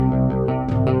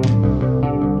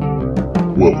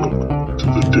Welcome to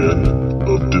the Den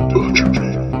of Debauchery.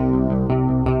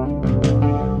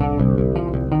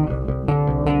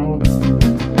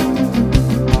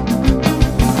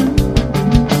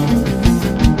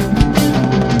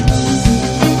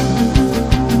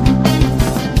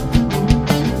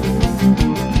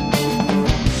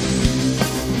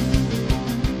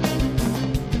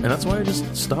 And that's why I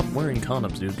just stopped wearing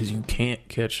condoms, dude, because you can't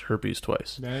catch herpes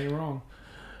twice. That ain't wrong.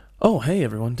 Oh, hey,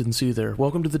 everyone. Didn't see you there.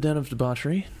 Welcome to the Den of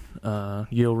Debauchery.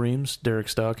 Yale Reams, Derek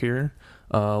Stock here.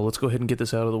 Let's go ahead and get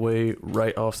this out of the way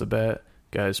right off the bat.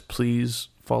 Guys, please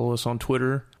follow us on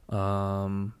Twitter,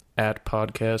 at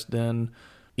Podcast Den.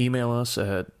 Email us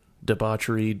at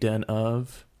debaucheryDenOf.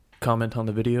 Comment on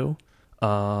the video.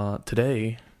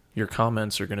 Today, your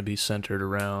comments are going to be centered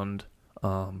around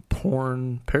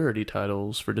porn parody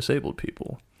titles for disabled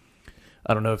people.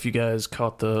 I don't know if you guys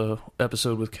caught the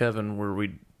episode with Kevin where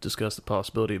we discussed the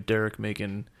possibility of Derek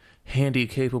making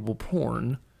handy-capable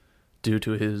porn due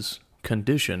to his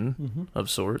condition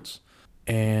of sorts.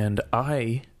 And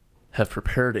I have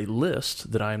prepared a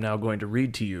list that I am now going to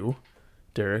read to you,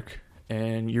 Derek,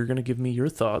 and you're going to give me your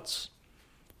thoughts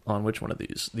on which one of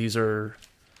these. These are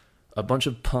a bunch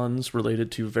of puns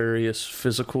related to various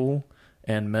physical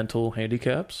and mental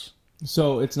handicaps.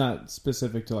 So it's not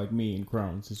specific to like me and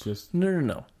Crohn's. It's just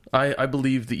No. I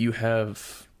believe that you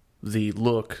have the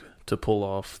look to pull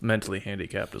off mentally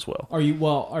handicapped as well. Are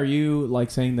you like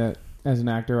saying that as an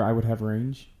actor I would have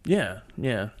range? Yeah.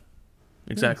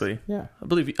 Exactly. Yes. I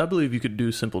believe you could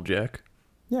do Simple Jack.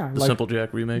 Yeah. The Simple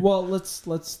Jack remake. Well,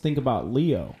 let's think about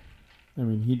Leo. I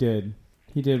mean, he did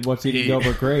What's Eating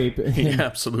Gilbert Grape. And, He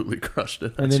absolutely crushed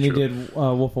it. and then That's true. he did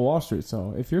Wolf of Wall Street.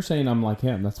 So if you're saying I'm like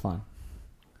him, that's fine.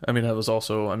 I mean, that was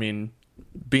also,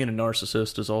 being a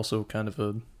narcissist is also kind of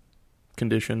a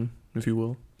condition, if you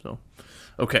will. So,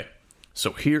 okay.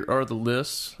 So here are the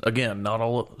lists. Again,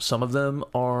 some of them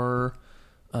are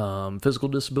physical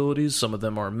disabilities. Some of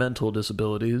them are mental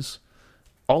disabilities.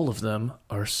 All of them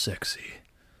are sexy.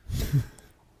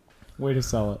 Way to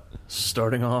sell it.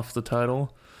 Starting off the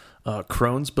title,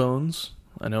 Crohn's Bones.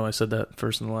 I know I said that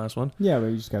first in the last one. Yeah, but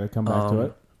you just got to come back to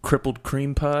it. Crippled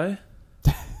Cream Pie.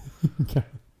 Okay.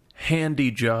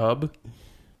 Handy Job.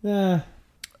 Yeah.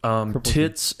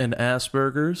 Tits and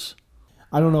Asperger's.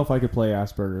 I don't know if I could play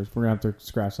Asperger's. We're going to have to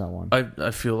scratch that one. I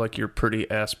feel like you're pretty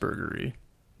Aspergery.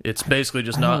 It's basically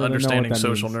just I don't not really know understanding what that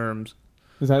social means. norms.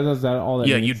 Is that all that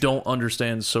Yeah, means? you don't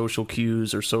understand social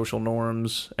cues or social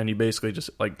norms, and you basically just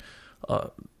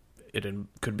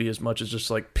could be as much as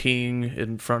just like peeing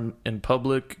in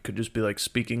public. It could just be like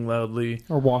speaking loudly.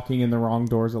 Or walking in the wrong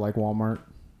doors at like Walmart.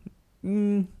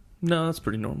 No, that's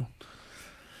pretty normal.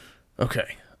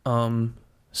 Okay.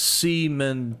 See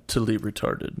mentally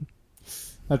retarded.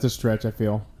 That's a stretch, I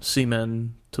feel. See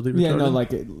mentally retarded? Yeah, no,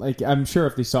 like I'm sure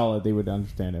if they saw it, they would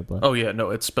understand it. But Oh, yeah, no,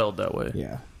 it's spelled that way.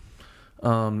 yeah.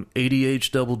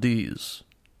 ADH double D's.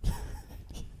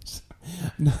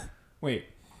 Wait,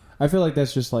 I feel like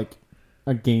that's just like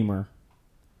a gamer.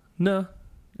 No,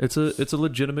 it's a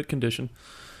legitimate condition.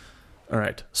 All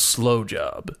right, slow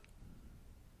job.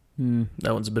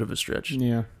 That one's a bit of a stretch.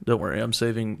 Yeah. Don't worry, I'm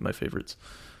saving my favorites.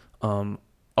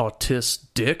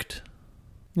 Autistic.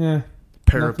 Yeah.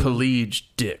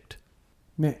 Paraplegic.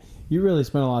 Man, you really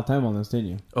spent a lot of time on this, didn't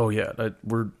you? Oh yeah,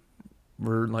 we're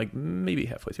like maybe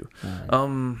halfway through. All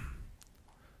right.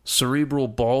 Cerebral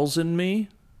balls in me.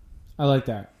 I like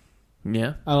that.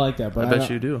 Yeah, I like that, but I bet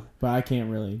you do. But I can't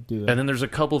really do that. And then there's a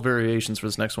couple variations for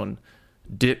this next one.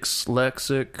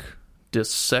 Dyslexic,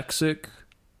 dyssexic.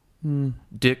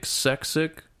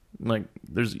 Like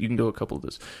you can go a couple of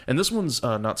this. And this one's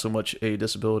not so much a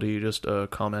disability, just a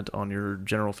comment on your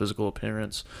general physical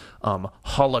appearance.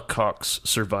 Holocaust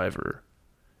survivor.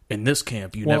 In this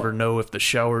camp, you never know if the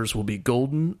showers will be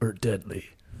golden or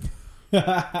deadly.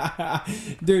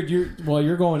 Dude,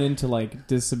 you're going into like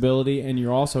disability, and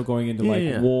you're also going into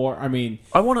war. I mean,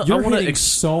 I want to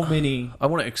so many. I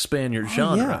want to expand your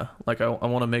genre. Yeah. Like I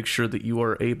want to make sure that you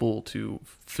are able to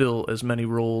fill as many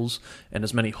roles and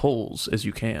as many holes as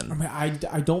you can. I mean,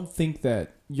 I don't think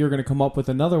that you're going to come up with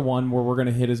another one where we're going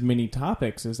to hit as many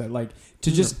topics as that. Like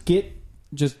to just get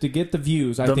the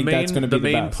views. I think that's going to be the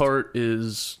main best. part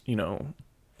is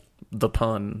the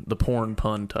porn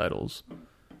pun titles.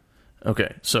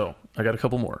 Okay, so I got a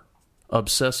couple more.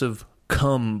 Obsessive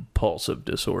compulsive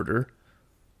disorder.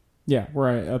 Yeah, where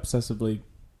I obsessively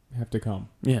have to come.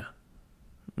 Yeah.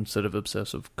 Instead of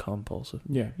obsessive compulsive.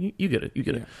 Yeah. You get it. You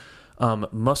get it.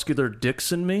 Muscular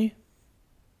dicks in me.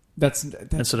 That's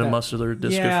Instead of muscular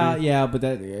dystrophy. Yeah, but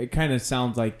it kind of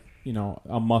sounds like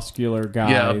a muscular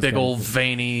guy. Yeah, a big old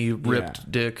veiny,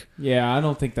 ripped dick. Yeah, I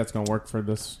don't think that's going to work for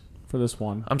this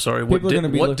one. I'm sorry,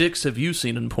 what dicks have you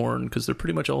seen in porn? Because they're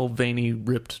pretty much all veiny,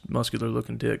 ripped,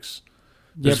 muscular-looking dicks.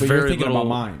 Yeah, but you're thinking about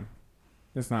mine.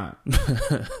 It's not.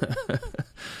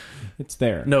 It's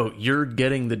there. No, you're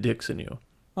getting the dicks in you.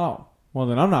 Oh, well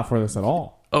then I'm not for this at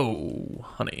all. Oh,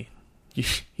 honey.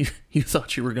 You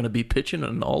thought you were going to be pitching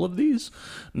on all of these?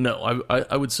 No,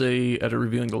 I would say at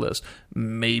reviewing the list,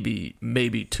 maybe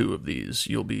 2 of these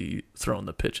you'll be throwing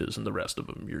the pitches, and the rest of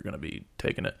them you're going to be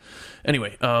taking it.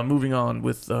 Anyway, moving on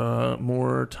with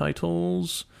more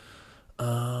titles.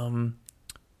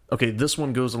 Okay, this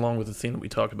one goes along with the theme that we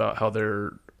talked about, how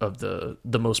they're of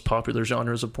the most popular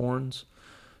genres of porns.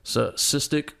 So,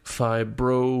 cystic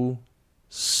fibro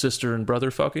sister and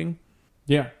brother fucking.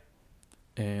 Yeah.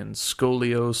 And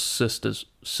scoliosis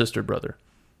sister brother.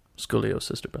 Scoliosis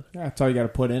sister brother. Yeah, that's all you got to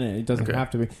put in it. It doesn't have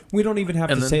to be. We don't even have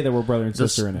to say that we're brother and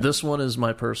sister in it. This one is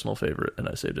my personal favorite, and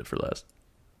I saved it for last.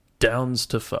 Downs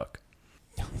to fuck.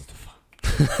 Downs to fuck.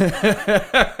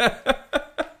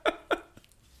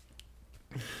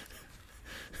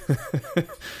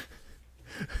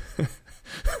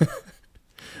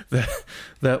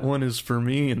 That one is for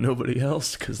me and nobody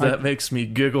else, because that makes me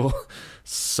giggle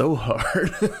so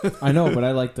hard. I know, but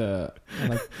I like the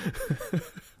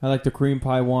cream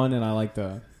pie one, and I like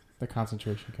the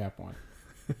concentration camp one.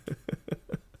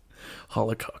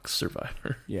 Holocaust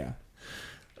survivor. Yeah,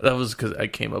 that was because I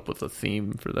came up with a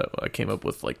theme for that. I came up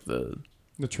with like the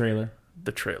trailer,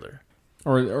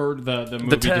 or the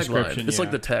movie description. It's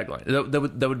like the tagline.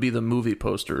 That would be the movie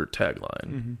poster tagline.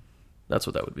 Mm-hmm. That's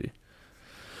what that would be.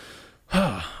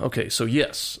 Okay, so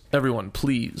yes, everyone,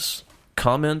 please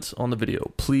comment on the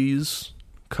video. Please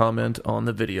comment on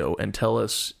the video and tell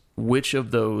us which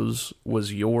of those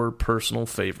was your personal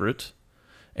favorite.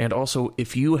 And also,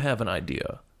 if you have an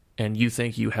idea and you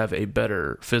think you have a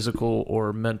better physical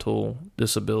or mental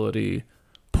disability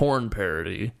porn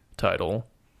parody title,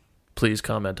 please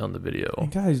comment on the video.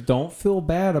 And guys, don't feel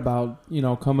bad about,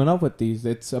 coming up with these.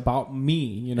 It's about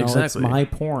me, Exactly. It's my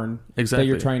porn Exactly. that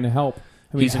you're trying to help.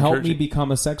 Help me become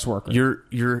a sex worker.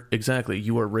 You're exactly.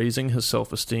 You are raising his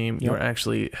self-esteem. Yep. You're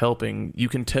actually helping. You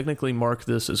can technically mark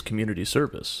this as community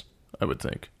service, I would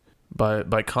think.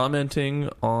 By commenting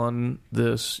on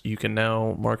this, you can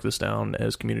now mark this down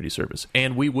as community service.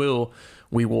 And we will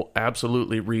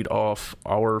absolutely read off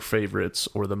our favorites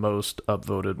or the most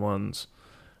upvoted ones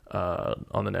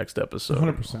on the next episode.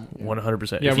 100%.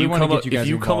 100%. Yeah, if you come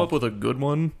involved. up with a good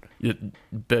one, you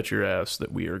bet your ass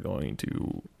that we are going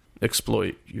to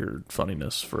exploit your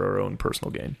funniness for our own personal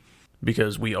gain,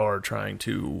 because we are trying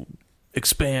to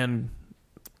expand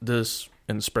this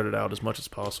and spread it out as much as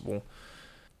possible.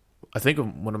 I think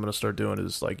what I'm going to start doing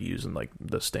is like using like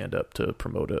the stand-up to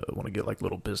promote it. I want to get like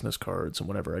little business cards, and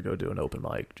whenever I go do an open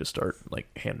mic, just start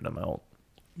like handing them out.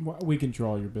 We can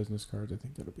draw your business cards. I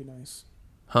think that'll be nice.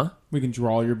 Huh? We can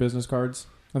draw your business cards.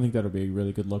 I think that'll be a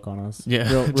really good look on us. Yeah,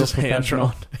 real just hand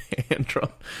drawn.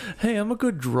 Hey, I'm a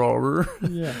good drawer.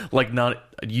 Yeah, like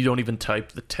you don't even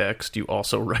type the text. You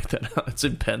also write that out. It's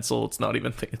in pencil. It's not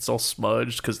even. It's all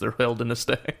smudged because they're held in a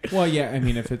stack. Well, yeah. I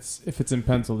mean, if it's in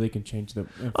pencil, they can change the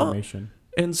information.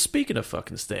 And speaking of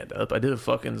fucking stand up, I did a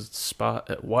fucking spot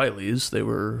at Wiley's. They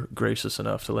were gracious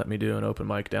enough to let me do an open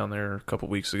mic down there a couple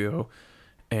weeks ago,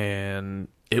 and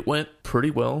it went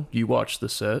pretty well. You watched the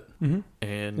set, and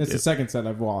it's the second set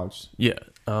I've watched. Yeah,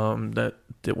 that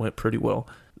went pretty well.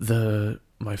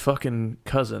 My fucking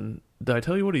cousin. Did I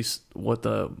tell you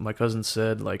what my cousin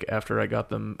said? Like after I got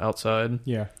them outside.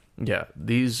 Yeah.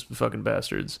 These fucking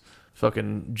bastards.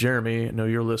 Fucking Jeremy. I know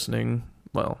you're listening.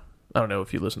 Well, I don't know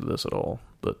if you listen to this at all,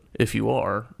 but if you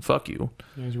are, fuck you.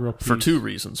 Yeah, he's a real for 2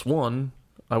 reasons. One,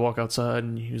 I walk outside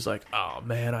and he was like, "Oh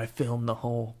man, I filmed the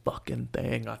whole fucking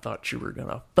thing. I thought you were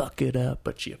gonna fuck it up,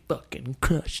 but you fucking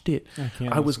crushed it.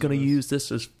 I was gonna use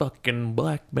this as fucking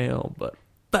blackmail, but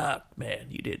fuck, man,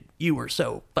 you did. You were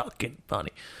so fucking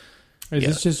funny." Is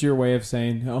this just your way of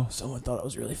saying, "Oh, someone thought it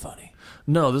was really funny"?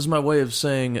 No, this is my way of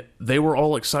saying they were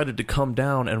all excited to come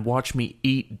down and watch me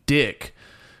eat dick.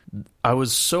 I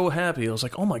was so happy. I was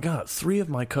like, "Oh my god, 3 of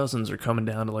my cousins are coming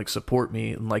down to like support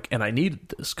me," and I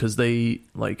needed this because they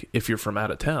like, if you're from out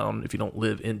of town, if you don't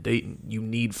live in Dayton, you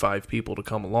need 5 people to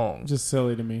come along. Just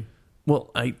silly to me.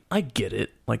 Well, I get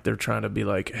it. Like they're trying to be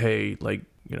like, hey, like,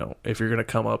 if you're gonna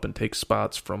come up and take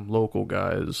spots from local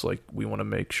guys, like we want to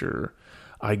make sure.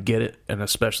 I get it, and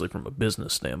especially from a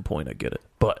business standpoint, I get it.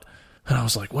 But And I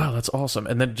was like, wow, that's awesome.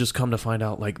 And then just come to find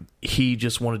out, like, he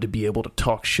just wanted to be able to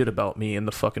talk shit about me in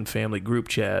the fucking family group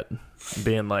chat.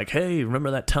 Being like, hey, remember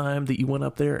that time that you went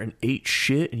up there and ate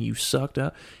shit and you sucked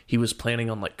out? He was planning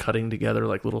on, like, cutting together,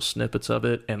 like, little snippets of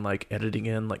it and, like, editing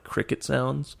in, like, cricket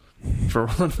sounds for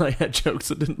when I had jokes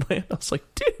that didn't land. I was like,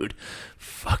 dude,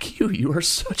 fuck you. You are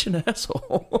such an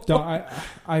asshole. No,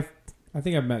 I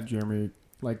think I've met Jeremy,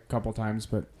 like, a couple times,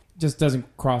 but just doesn't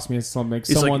cross me as someone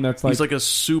that's like...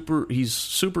 He's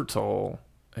super tall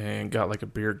and got, like, a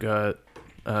beer gut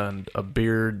and a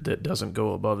beard that doesn't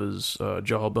go above his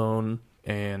jawbone,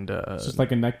 and it's just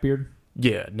like a neck beard.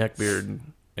 Yeah, neck beard,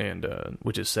 and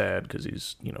which is sad because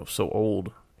he's so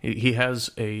old. He has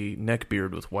a neck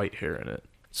beard with white hair in it.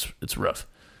 It's rough,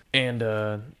 and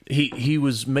he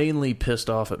was mainly pissed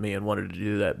off at me and wanted to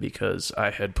do that because I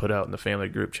had put out in the family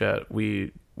group chat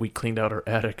we cleaned out our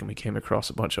attic and we came across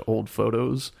a bunch of old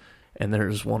photos. And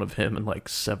there's one of him in like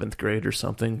 7th grade or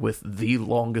something with the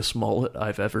longest mullet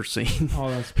I've ever seen. Oh,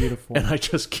 that's beautiful. And I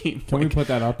just keep... Can we put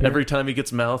that up here? Every time he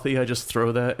gets mouthy, I just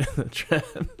throw that in the chat.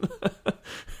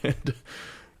 And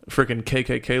freaking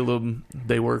KK Caleb,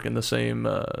 they work in the same...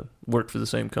 work for the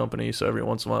same company, so every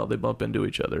once in a while they bump into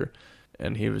each other.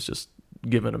 And he was just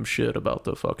giving him shit about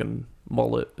the fucking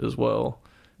mullet as well.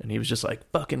 And he was just like,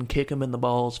 fucking kick him in the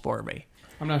balls for me.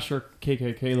 I'm not sure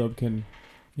KK Caleb can...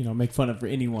 make fun of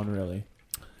anyone, really.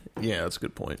 Yeah, that's a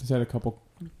good point. He's had a couple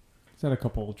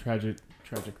tragic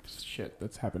shit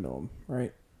that's happened to him,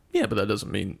 right? Yeah, but that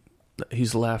doesn't mean that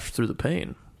he's laughed through the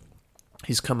pain.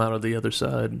 He's come out of the other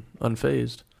side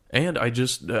unfazed. And I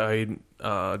just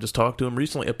talked to him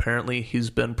recently. Apparently, he's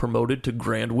been promoted to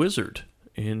Grand Wizard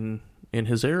in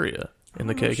his area in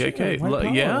the KKK.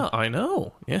 Shit, yeah, I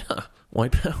know. Yeah,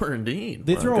 white power indeed.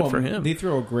 Good for him. They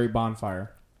throw a great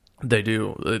bonfire. They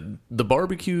do. The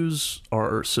barbecues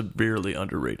are severely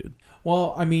underrated.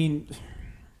 Well, I mean,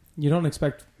 you don't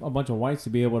expect a bunch of whites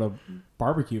to be able to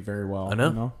barbecue very well. I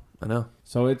know.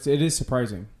 So it is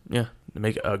surprising. Yeah, they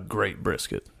make a great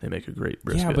brisket.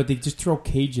 Yeah, but they just throw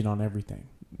Cajun on everything.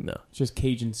 No, it's just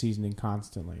Cajun seasoning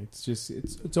constantly.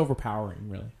 It's overpowering,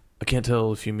 really. I can't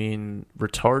tell if you mean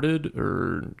retarded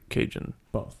or Cajun.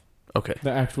 Both. Okay.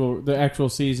 The actual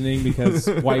seasoning, because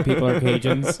white people are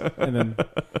Cajuns, and then...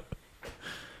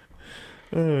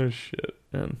 Oh, shit,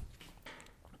 man.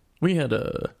 We had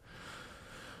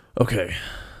Okay.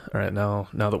 All right, now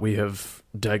that we have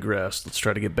digressed, let's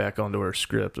try to get back onto our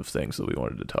script of things that we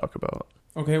wanted to talk about.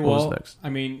 Okay, what was well, next? I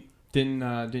mean,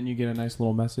 didn't you get a nice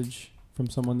little message from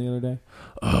someone the other day?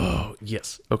 Oh,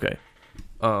 yes. Okay.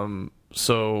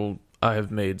 So I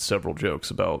have made several jokes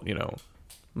about,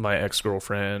 my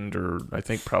ex-girlfriend, or I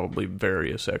think probably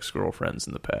various ex-girlfriends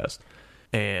in the past.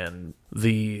 And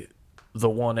the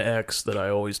one ex that I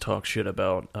always talk shit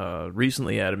about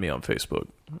recently added me on Facebook.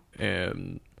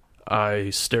 And I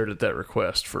stared at that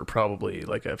request for probably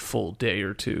like a full day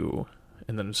or two,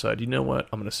 and then decided, you know what,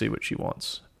 I'm going to see what she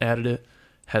wants. Added it,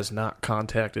 has not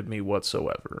contacted me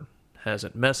whatsoever.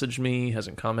 Hasn't messaged me,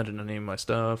 hasn't commented on any of my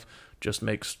stuff, just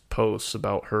makes posts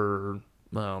about her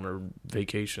on her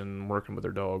vacation, working with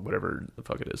her dog, whatever the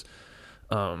fuck it is.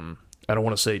 I don't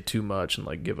want to say too much and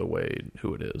like give away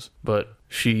who it is, but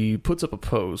she puts up a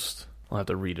post. I'll have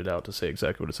to read it out to say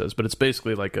exactly what it says, but it's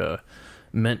basically like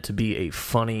meant to be a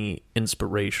funny,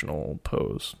 inspirational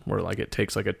post where like it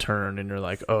takes like a turn and you're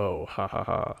like, oh, ha ha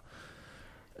ha.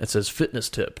 It says, fitness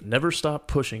tip, never stop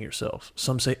pushing yourself.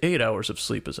 Some say 8 hours of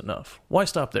sleep is enough. Why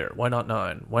stop there? Why not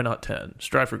 9? Why not 10?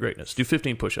 Strive for greatness. Do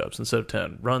 15 push-ups instead of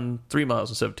 10. Run 3 miles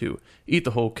instead of 2. Eat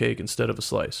the whole cake instead of a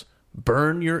slice.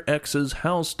 Burn your ex's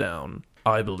house down.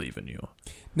 I believe in you.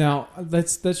 Now,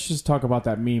 let's just talk about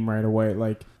that meme right away.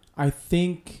 Like, I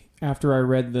think after I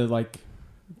read the,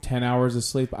 10 hours of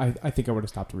sleep, I think I would have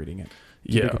stopped reading it.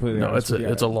 Yeah, no, it's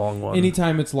a long one.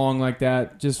 Anytime it's long like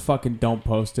that, just fucking don't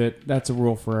post it. That's a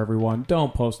rule for everyone.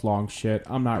 Don't post long shit.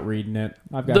 I'm not reading it.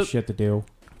 I've got shit to do.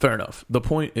 Fair enough. The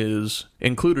point is,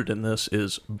 included in this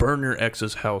is, burn your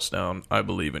ex's house down. I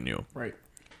believe in you. Right.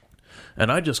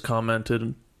 And I just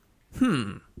commented,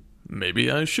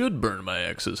 maybe I should burn my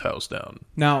ex's house down.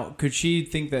 Now, could she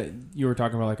think that you were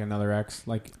talking about another ex?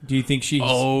 Do you think she's...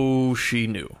 Oh, she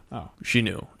knew. Oh. She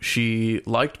knew. She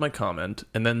liked my comment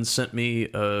and then sent me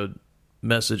a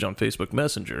message on Facebook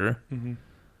Messenger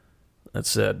that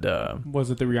said...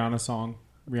 was it the Rihanna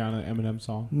Eminem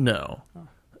song? No. Oh.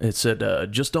 It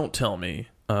said, just don't tell me.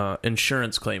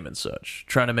 Insurance claim and such.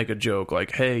 Trying to make a joke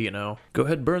like, hey, go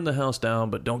ahead, burn the house down,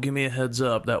 but don't give me a heads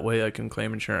up. That way I can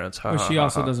claim insurance. Well, she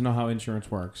also doesn't know how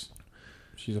insurance works.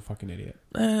 She's a fucking idiot.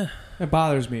 It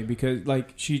bothers me because,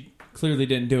 she clearly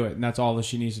didn't do it, and that's all that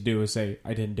she needs to do is say,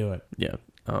 I didn't do it. Yeah.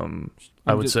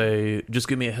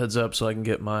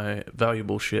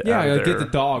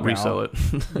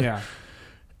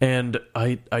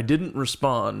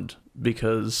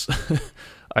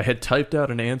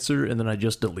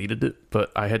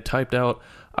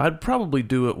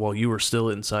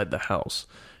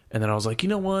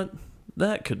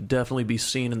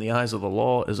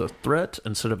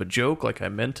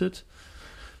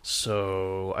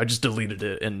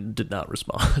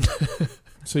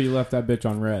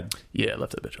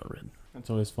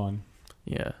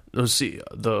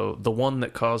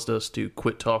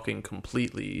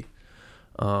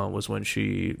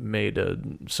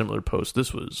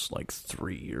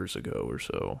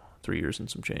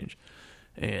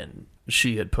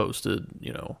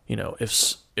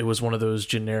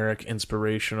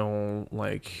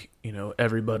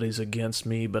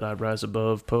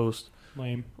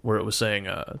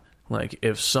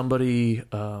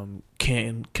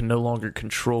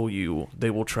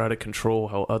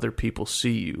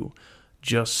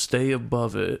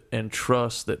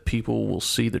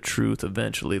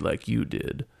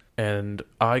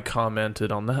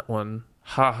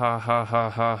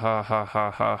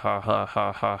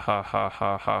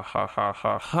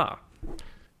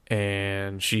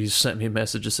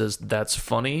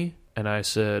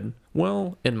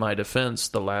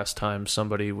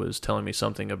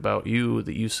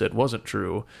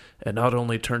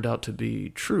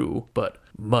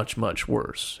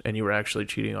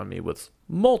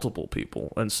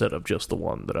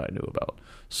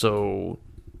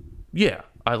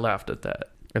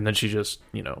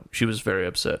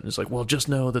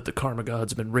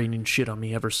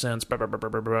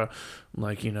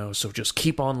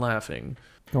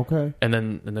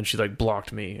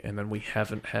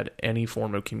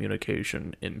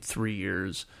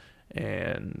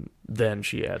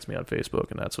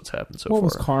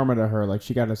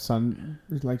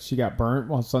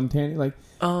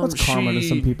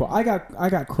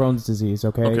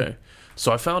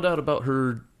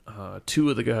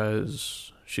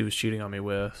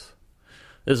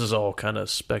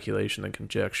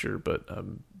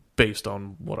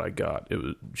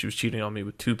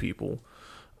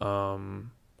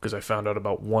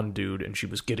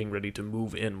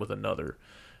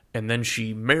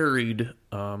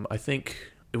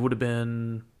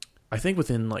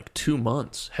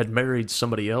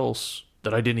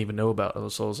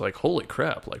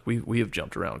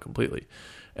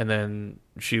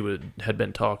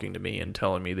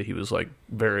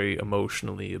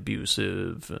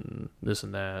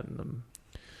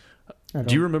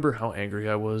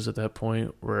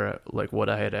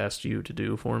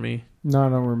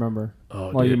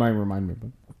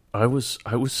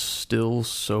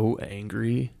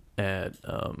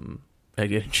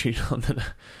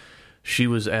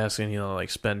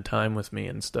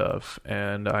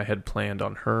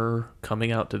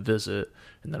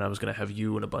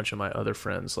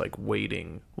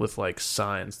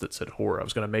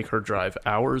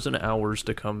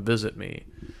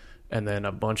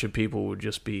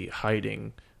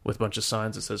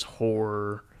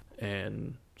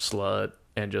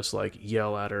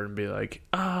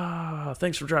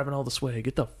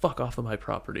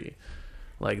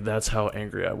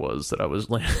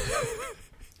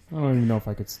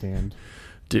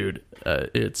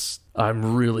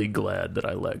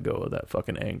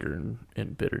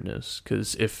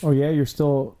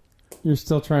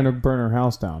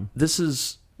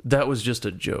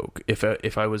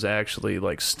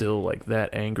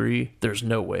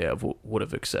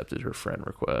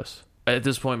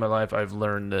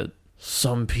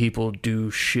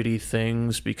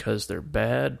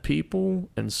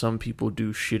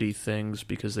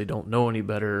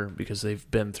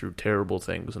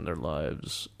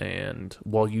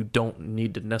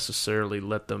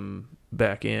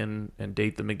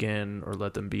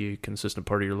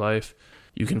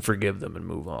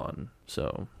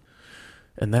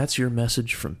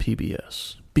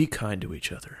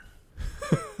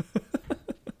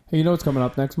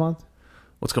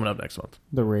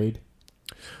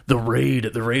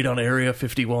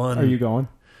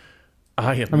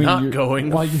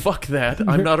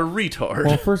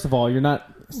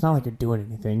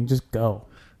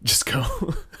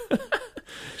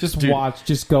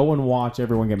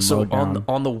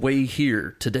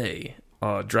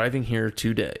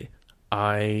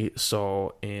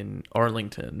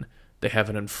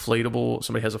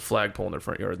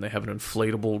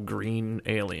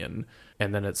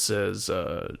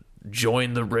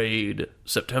 join the raid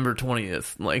September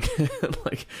 20th. Like,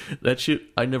 like that shit,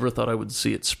 I never thought I would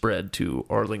see it spread to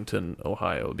Arlington,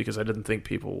 Ohio, because I didn't think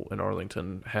people in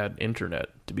Arlington had internet,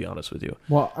 to be honest with you.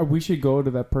 Well, we should go to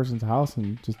that person's house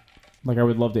and just, like, I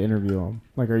would love to interview him.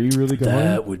 Like, are you really going?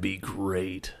 That would be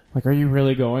great. Like, are you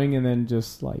really going? And then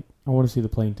just, like, I want to see the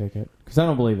plane ticket. Because I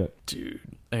don't believe it. Dude.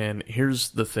 And here's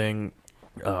the thing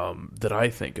that I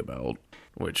think about,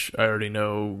 which I already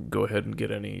know, go ahead and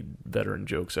get any veteran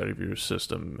jokes out of your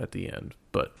system at the end.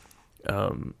 But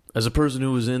as a person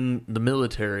who was in the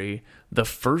military, the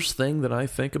first thing that I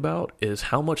think about is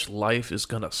how much life is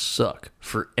going to suck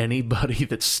for anybody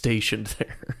that's stationed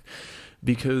there.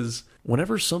 Because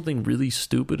whenever something really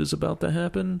stupid is about to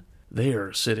happen, they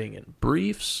are sitting in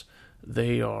briefs,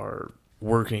 they are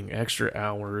working extra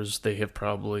hours, they have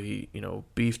probably,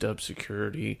 beefed up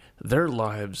security. Their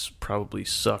lives probably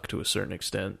suck to a certain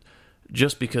extent.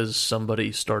 Just because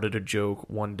somebody started a joke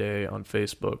one day on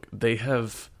Facebook, they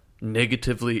have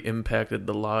negatively impacted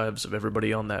the lives of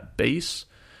everybody on that base.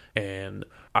 And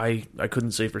I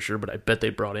couldn't say for sure, but I bet they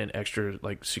brought in extra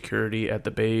security at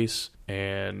the base,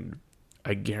 and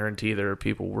I guarantee there are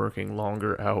people working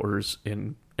longer hours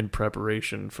in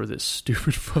preparation for this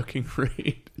stupid fucking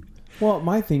raid. Well,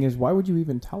 my thing is, why would you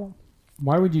even tell them?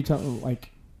 Why would you tell them,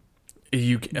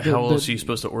 how else are you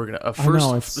supposed to organize?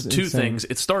 First, two things.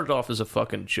 It started off as a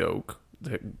fucking joke,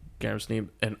 that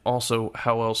and also,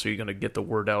 how else are you going to get the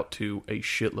word out to a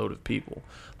shitload of people?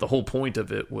 The whole point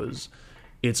of it was,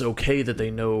 it's okay that they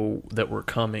know that we're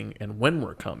coming and when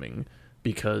we're coming,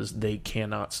 because they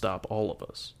cannot stop all of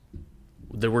us.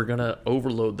 That we're going to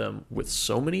overload them with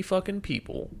so many fucking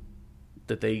people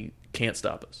that they can't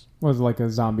stop us. Was it like a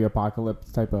zombie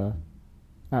apocalypse type of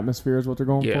atmosphere is what they're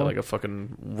going for? Yeah, like a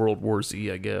fucking World War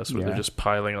Z, I guess, where they're just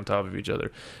piling on top of each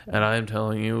other. And I am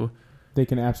telling you, they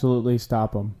can absolutely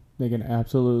stop them. They can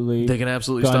absolutely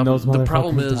stop them. The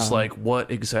problem is,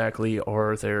 what exactly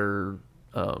are their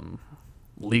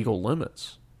legal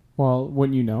limits? Well,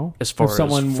 wouldn't you know? As far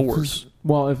as force.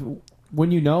 Well,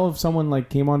 wouldn't you know if someone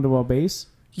came onto a base?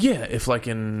 Yeah, if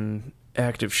an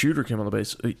active shooter came on the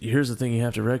base. Here's the thing you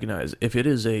have to recognize. If it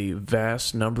is a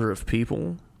vast number of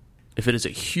people, if it is a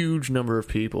huge number of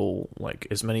people, like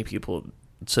as many people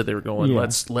said they were going,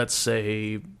 let's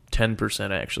say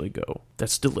 10% actually go.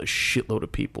 That's still a shitload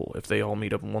of people if they all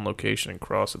meet up in one location and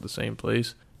cross at the same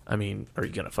place. I mean, are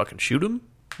you going to fucking shoot them?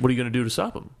 What are you going to do to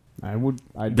stop them?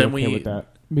 I'd be okay with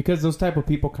that. Because those type of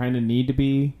people kind of need to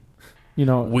be,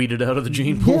 weeded out of the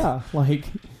gene pool? Yeah,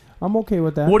 I'm okay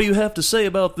with that. What do you have to say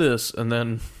about this? And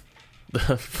then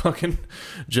the fucking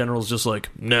general's just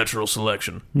natural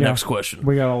selection. Yeah. Next question.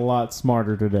 We got a lot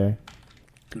smarter today.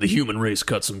 The human race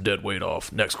cut some dead weight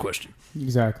off. Next question.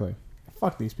 Exactly.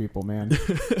 Fuck these people, man.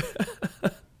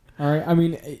 All right. I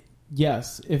mean,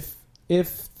 yes, if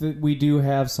we do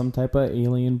have some type of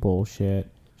alien bullshit,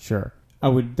 sure.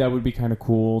 That would be kind of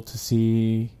cool to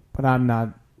see, but I'm not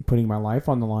putting my life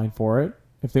on the line for it.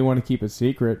 If they want to keep it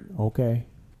secret, okay.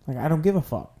 I don't give a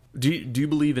fuck. Do you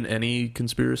believe in any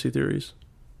conspiracy theories?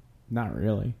 Not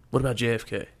really. What about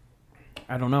JFK?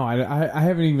 I don't know. I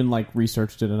haven't even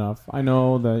researched it enough. I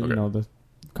know the the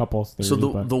couple theories. So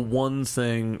the one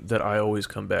thing that I always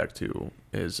come back to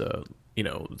is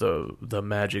the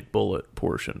magic bullet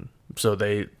portion. So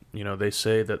they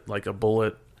say that a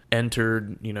bullet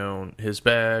entered his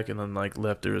back and then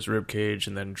left through his rib cage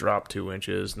and then dropped 2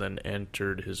 inches and then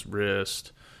entered his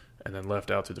wrist and then left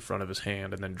out through the front of his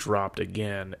hand and then dropped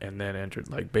again and then entered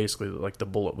basically the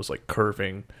bullet was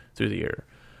curving through the air.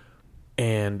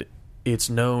 And it's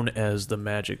known as the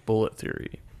magic bullet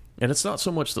theory. And it's not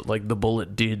so much that the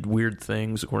bullet did weird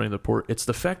things according to the report. It's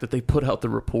the fact that they put out the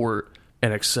report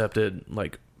and accepted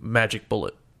magic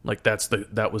bullet.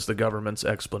 That was the government's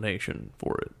explanation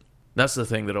for it. That's the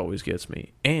thing that always gets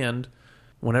me. And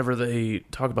whenever they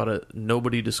talk about it,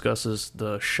 nobody discusses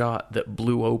the shot that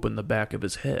blew open the back of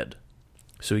his head.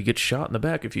 So he gets shot in the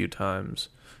back a few times,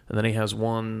 and then he has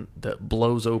one that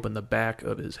blows open the back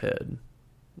of his head,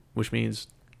 which means,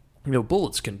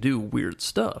 bullets can do weird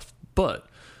stuff, but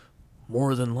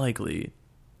more than likely,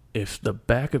 if the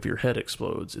back of your head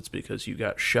explodes, it's because you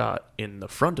got shot in the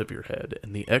front of your head,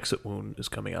 and the exit wound is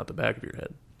coming out the back of your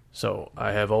head. So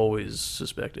I have always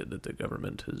suspected that the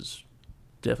government has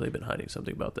definitely been hiding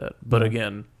something about that. But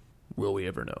again, will we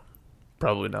ever know?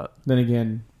 Probably not. Then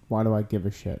again, why do I give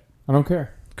a shit? I don't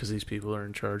care. Because these people are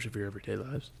in charge of your everyday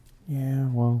lives. Yeah,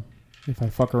 well, if I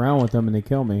fuck around with them and they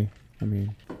kill me,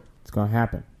 it's going to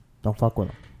happen. Don't fuck with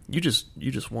them. You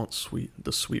just want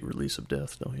the sweet release of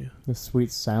death, don't you? The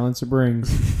sweet silence it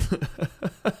brings.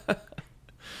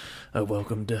 I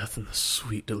welcome death and the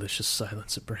sweet, delicious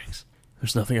silence it brings.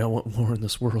 There's nothing I want more in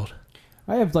this world.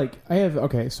 I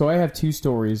have two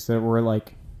stories that were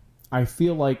like, I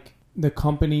feel like the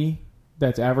company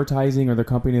that's advertising or the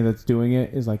company that's doing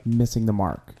it is like missing the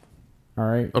mark. All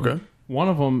right. Okay. One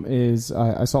of them is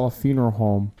I saw a funeral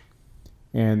home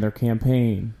and their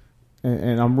campaign,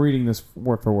 and I'm reading this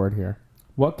word for word here.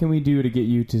 What can we do to get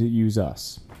you to use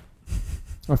us?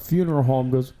 A funeral home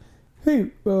goes,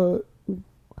 hey,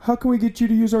 how can we get you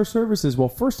to use our services? Well,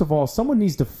 first of all, someone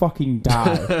needs to fucking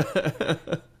die.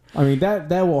 I mean, that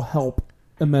will help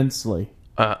immensely.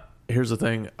 Here's the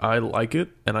thing. I like it,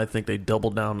 and I think they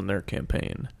double down on their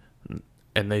campaign.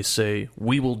 And they say,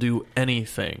 we will do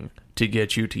anything to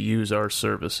get you to use our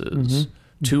services,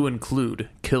 to include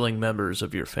killing members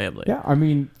of your family. Yeah, I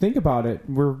mean, think about it.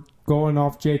 We're going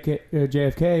off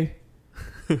JFK.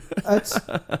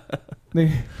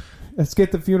 Let's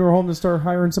get the funeral home to start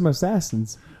hiring some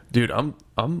assassins. Dude, I'm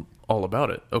all about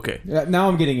it. Okay. Yeah, now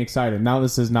I'm getting excited. Now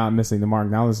this is not missing the mark.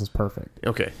 Now this is perfect.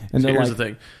 Okay. And so here's like, the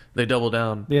thing. They double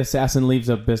down. The assassin leaves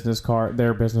their business card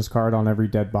on every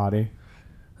dead body.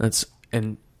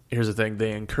 And here's the thing.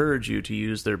 They encourage you to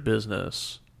use their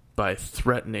business by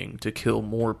threatening to kill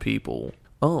more people.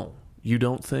 Oh, you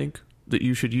don't think that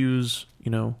you should use,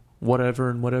 whatever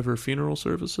and whatever funeral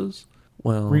services?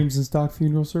 Well, Reams and Stock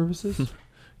Funeral Services?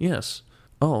 Yes.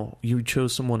 Oh, you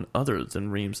chose someone other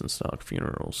than Reams and Stock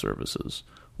Funeral Services.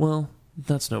 Well,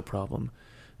 that's no problem.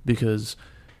 Because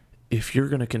if you're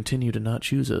going to continue to not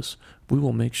choose us, we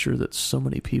will make sure that so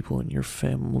many people in your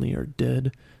family are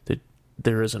dead that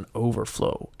there is an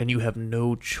overflow, and you have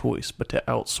no choice but to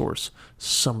outsource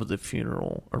some of the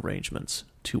funeral arrangements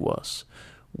to us.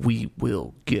 We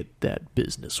will get that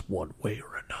business one way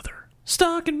or another.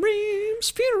 Stock and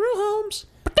Reams Funeral Homes.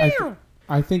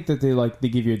 I think that they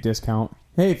give you a discount.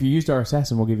 Hey, if you used our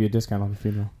assassin, we'll give you a discount on the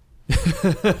funeral.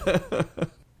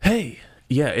 Hey,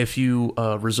 yeah, if you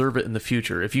reserve it in the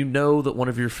future, if you know that one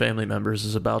of your family members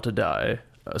is about to die,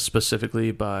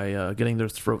 specifically by getting their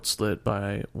throat slit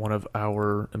by one of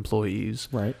our employees,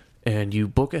 right, and you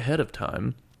book ahead of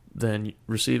time, then you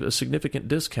receive a significant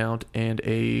discount and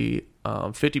a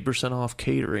 50% off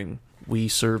catering. We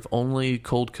serve only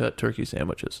cold-cut turkey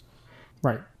sandwiches.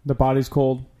 Right. The body's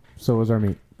cold, so is our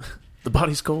meat. The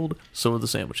body's cold, so are the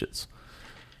sandwiches.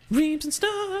 Reams and Stock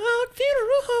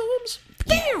Funeral Homes.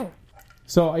 Damn!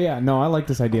 So, yeah, no, I like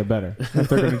this idea better. If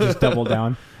they're going to just double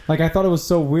down. Like, I thought it was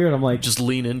so weird. I'm like... Just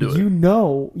lean into it. You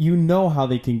know how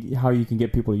you can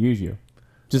get people to use you.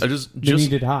 They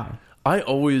need it high. I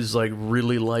always,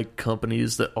 really like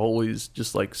companies that always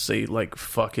just, say,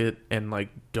 fuck it, and,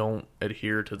 don't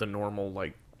adhere to the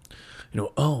normal,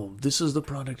 oh, this is the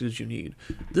product that you need.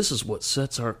 This is what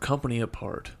sets our company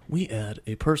apart. We add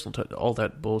a personal touch, all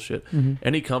that bullshit. Mm-hmm.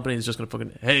 Any company is just going to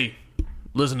fucking, hey,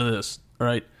 listen to this, all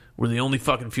right? We're the only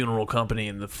fucking funeral company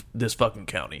in this fucking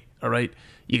county, all right?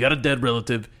 You got a dead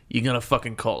relative, you got to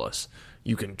fucking call us.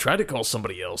 You can try to call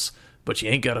somebody else, but you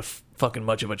ain't got fucking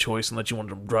much of a choice unless you want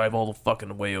to drive all the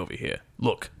fucking way over here.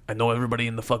 Look, I know everybody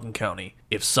in the fucking county.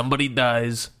 If somebody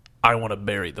dies, I want to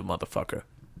bury the motherfucker.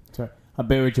 That's right. I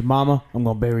buried your mama, I'm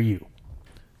gonna bury you.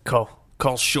 Call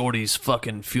Shorty's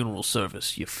fucking funeral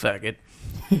service, you faggot.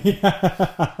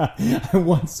 I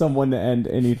want someone to end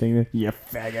anything. You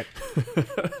faggot.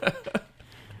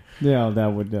 Yeah,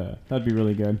 that'd be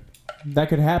really good. That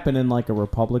could happen in a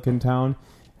Republican town,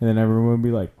 and then everyone would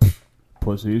be like,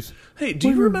 pussies. Hey, do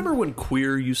you remember when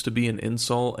queer used to be an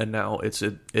insult, and now it's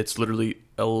literally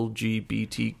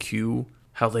LGBTQ?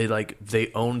 How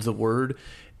they owned the word,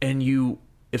 and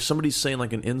if somebody's saying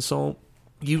an insult,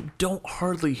 you don't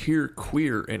hardly hear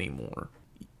queer anymore.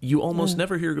 You almost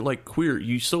never hear queer.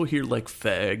 You still hear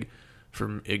fag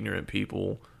from ignorant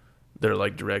people. They're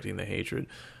directing the hatred.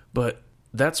 But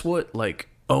that's what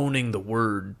owning the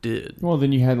word did. Well,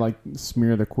 then you had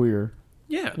smear the queer.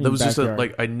 Yeah, that was just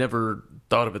I never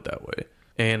thought of it that way.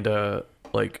 And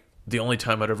the only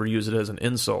time I'd ever use it as an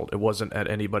insult, it wasn't at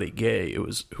anybody gay. It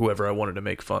was whoever I wanted to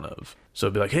make fun of. So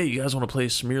it'd be like, hey, you guys want to play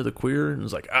Smear the Queer? And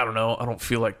it's I don't know. I don't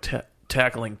feel like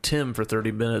tackling Tim for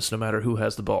 30 minutes no matter who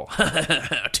has the ball.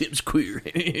 Tim's queer.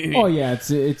 Oh, yeah.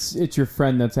 It's your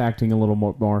friend that's acting a little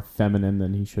more feminine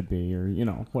than he should be, or,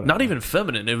 whatever. Not even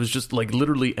feminine. It was just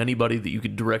literally anybody that you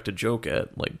could direct a joke at.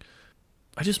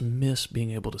 I just miss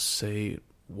being able to say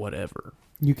whatever.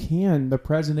 You can. The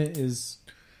president is...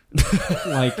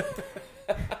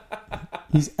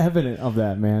 he's evident of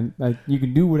that, man. You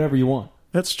can do whatever you want.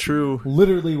 That's true.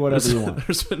 Literally whatever you want.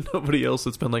 There's been nobody else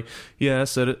that's been yeah, I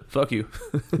said it. Fuck you.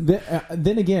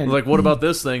 Then again... what about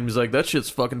this thing? He's that shit's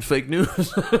fucking fake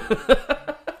news.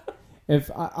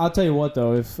 I'll tell you what,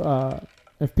 though.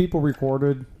 If people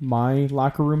recorded my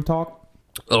locker room talk,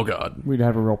 Oh God. we'd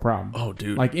have a real problem. Oh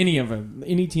dude. Like any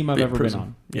team I've Big ever prison. been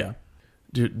on. Yeah.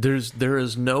 Dude, there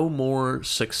is no more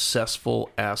successful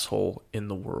asshole in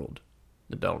the world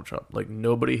than Donald Trump. Like,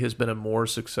 nobody has been a more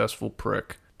successful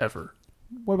prick ever.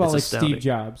 What about It's like astounding. Steve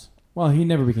Jobs? Well, he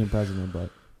never became president, but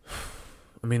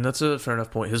I mean, that's a fair enough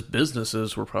point. His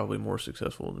businesses were probably more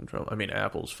successful than Trump. I mean,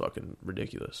 Apple's fucking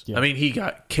ridiculous. Yeah. I mean, he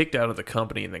got kicked out of the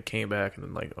company and then came back and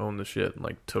then, like, owned the shit and,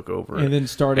 like, took over. and then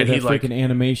started And a he, like- freaking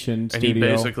animation and studio. he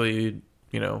basically,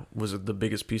 you know, was the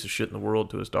biggest piece of shit in the world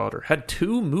to his daughter. Had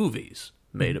 2 movies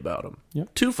made about him.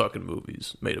 Yep. 2 fucking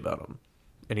movies made about him.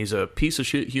 And he's a piece of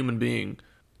shit human being.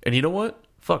 And you know what?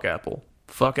 Fuck Apple.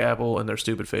 Fuck Apple and their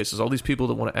stupid faces. All these people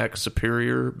that want to act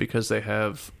superior because they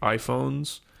have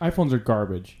iPhones, iPhones are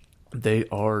garbage. they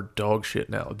are dog shit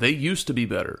now. They used to be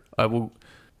better. I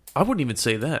wouldn't even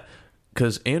say that,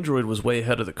 because Android was way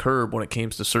ahead of the curve when it came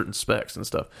to certain specs and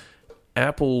stuff.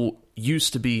 Apple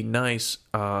used to be nice.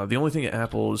 The only thing at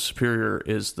Apple is superior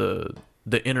is the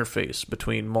interface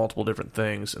between multiple different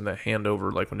things and the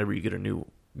handover. Like whenever you get a new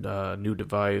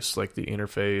device, like the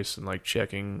interface and like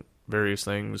checking various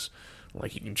things,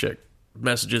 like you can check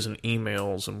messages and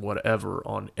emails and whatever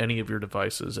on any of your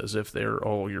devices as if they're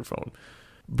all your phone.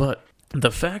 But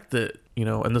the fact that, you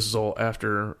know, and this is all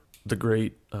after the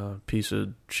great piece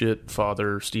of shit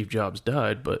father Steve Jobs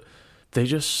died, but they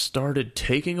just started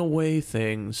taking away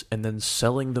things and then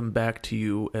selling them back to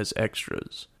you as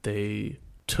extras. They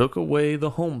took away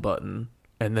the home button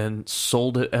and then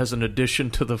sold it as an addition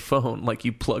to the phone, like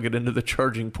you plug it into the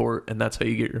charging port and that's how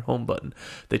you get your home button.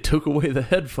 They took away the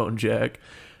headphone jack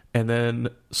and then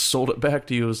sold it back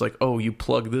to you as like, oh, you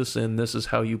plug this in, this is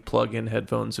how you plug in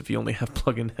headphones if you only have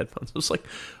plug-in headphones. I was like,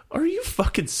 are you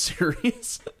fucking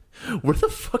serious? Where the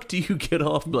fuck do you get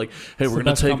off and be like, hey, It's we're the going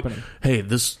best to take, company. hey,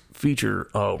 this feature,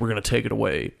 we're going to take it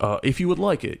away. If you would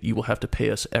like it, you will have to pay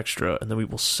us extra, and then we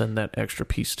will send that extra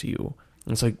piece to you.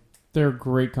 And it's like, They're a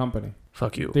great company.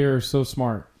 fuck you. They're so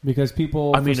smart because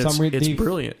people, I mean, for some reason, it's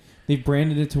brilliant. They've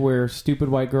branded it to where stupid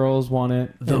white girls want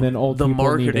it, and then old the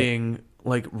people need it. marketing,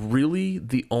 like, really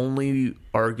the only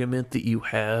argument that you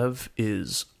have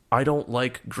is, I don't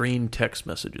like green text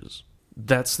messages.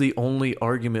 That's the only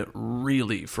argument,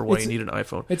 really, for why you need an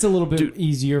iPhone. It's a little bit Dude,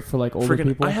 easier for like older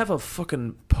people. I have a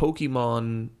fucking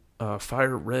Pokemon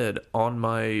Fire Red on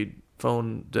my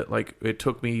phone that, like, it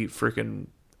took me freaking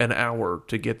an hour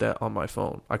to get that on my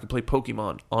phone. I can play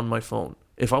Pokemon on my phone.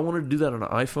 If I wanted to do that on an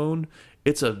iPhone,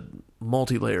 it's a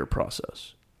multi-layer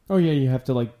process. Oh yeah, you have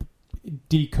to like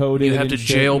decode it. You have and to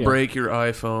shit, jailbreak your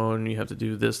iPhone. You have to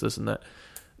do this, and that.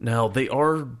 Now, they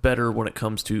are better when it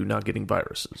comes to not getting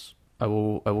viruses. I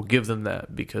will give them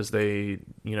that, because they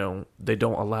don't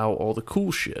allow all the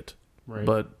cool shit. Right.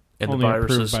 But and Only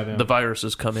approved by them. the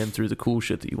viruses come in through the cool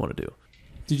shit that you want to do.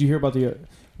 Did you hear about the?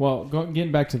 Well,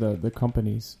 getting back to the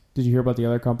companies. Did you hear about the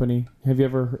other company? Have you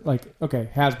ever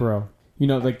Hasbro? You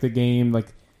know, like the game, like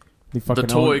the fucking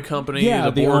toy company, yeah,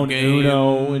 the they board own game.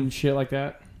 Uno and shit like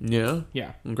that. Yeah.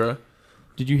 Yeah. Okay.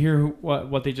 Did you hear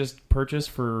what they just purchased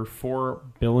for $4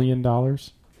 billion?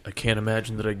 I can't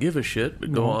imagine that I give a shit,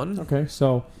 but go on. Okay,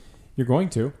 so you're going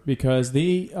to, because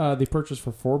they purchased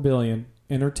for $4 billion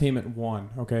Entertainment One.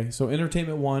 Okay, so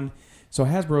Entertainment One. So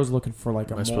Hasbro's looking for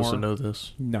like Am I supposed to know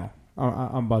this? No,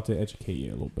 I'm about to educate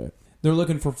you a little bit. They're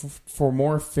looking for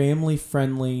more family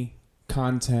friendly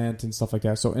content and stuff like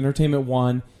that. So Entertainment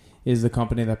One is the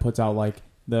company that puts out like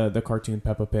the cartoon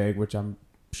Peppa Pig, which I'm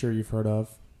sure you've heard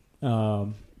of.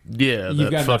 Yeah, You've that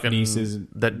got enough fucking nieces and-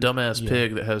 that dumbass Yeah.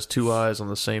 pig that has 2 eyes on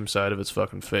the same side of its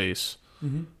fucking face,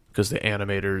 because the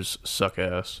animators suck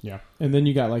ass. Yeah, and then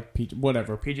you got like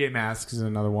PJ Masks is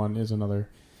another one.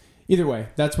 Either way,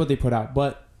 that's what they put out.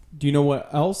 But do you know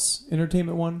what else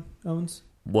Entertainment One owns?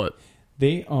 What?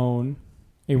 They own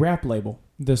a rap label,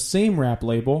 the same rap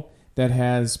label that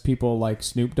has people like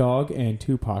Snoop Dogg and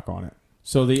Tupac on it.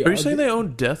 So they Are you saying they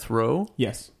own Death Row?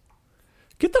 Yes.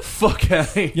 Get the fuck out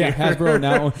of here. Yeah, Hasbro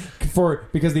now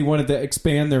because they wanted to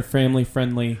expand their family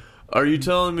friendly. Are you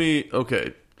telling me?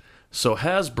 Okay, so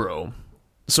Hasbro.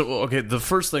 So okay, the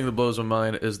first thing that blows my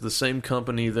mind is the same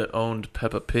company that owned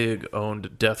Peppa Pig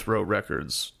owned Death Row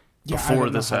Records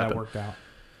before this how happened. That worked out.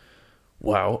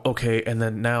 Wow. Okay, and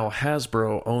then now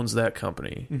Hasbro owns that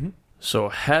company. Mm-hmm. So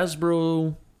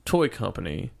Hasbro Toy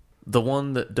Company, the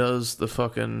one that does the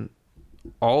fucking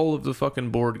all of the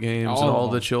fucking board games All and of all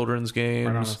them. the children's games,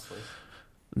 Right, honestly.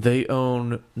 they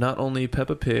own not only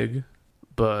Peppa Pig,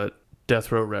 but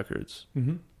Death Row Records.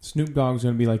 Mm-hmm. Snoop Dogg's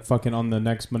gonna be like fucking on the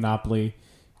next Monopoly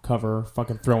cover,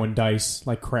 fucking throwing dice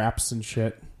like craps and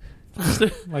shit.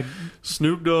 Like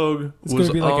Snoop Dogg It's was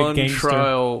gonna be like a on gangster.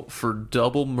 trial for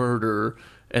double murder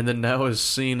and then now is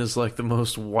seen as like the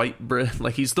most white bread.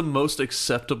 Like he's the most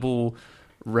acceptable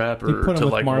rapper put him to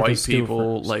with like Martha white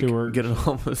people, like Stewart. getting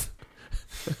on with.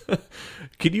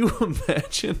 Could you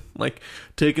imagine like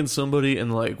taking somebody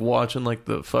and like watching like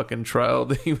the fucking trial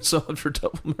that he was on for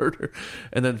double murder,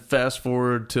 and then fast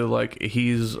forward to like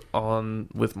he's on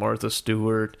with Martha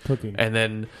Stewart Cooking. and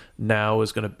then now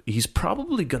he's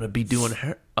probably gonna be doing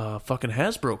fucking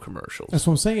Hasbro commercials. That's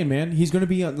what I'm saying, man. He's going to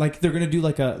be like they're going to do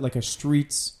like a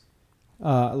streets,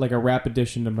 like a rap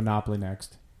edition to Monopoly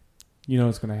next. You know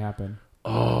what's going to happen?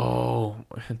 Oh,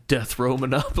 Death Row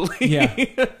Monopoly. Yeah,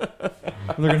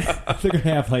 they're gonna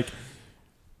have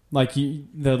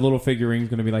the little figurine's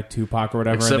going to be like Tupac or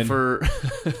whatever.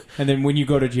 And then when you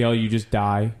go to jail, you just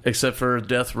die. Except for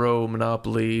Death Row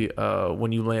Monopoly,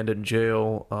 when you land in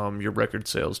jail, your record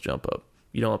sales jump up.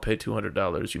 You don't pay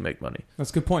 $200, you make money. That's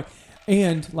a good point.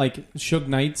 And like Suge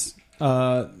Knight's,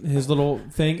 his little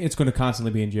thing, it's going to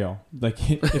constantly be in jail. Like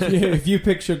if you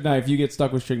pick Suge Knight, if you get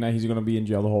stuck with Suge Knight, he's going to be in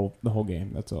jail the whole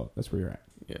game. That's all. That's where you're at.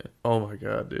 Yeah. Oh my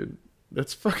god, dude,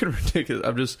 that's fucking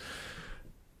ridiculous.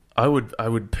 I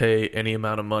would pay any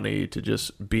amount of money to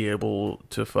just be able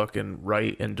to fucking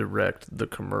write and direct the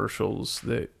commercials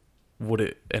that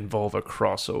would involve a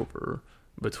crossover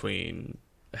between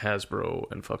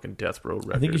Hasbro and fucking Death Row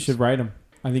Records. I think you should write them.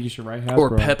 I think you should write Hasbro.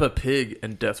 Or Peppa Pig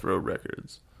and Death Row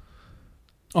Records.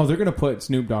 Oh, they're gonna put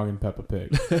Snoop Dogg and Peppa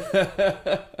Pig.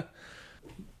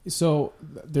 So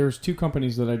there's two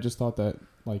companies that I just thought that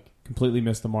like completely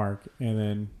missed the mark, and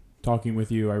then talking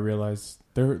with you, I realized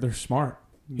they're smart.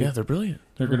 Yeah, they're brilliant.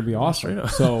 They're going to be awesome.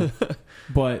 So,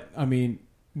 but I mean,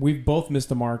 we've both missed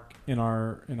the mark in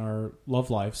our love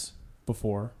lives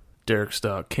before. Derek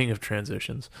Stock, king of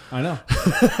transitions. I know.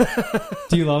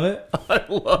 Do you love it? I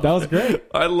love that was great.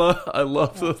 I love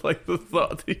the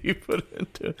thought that you put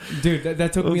into it. Dude,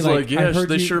 that took me like yeah, I heard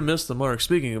they sure missed the mark.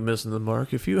 Speaking of missing the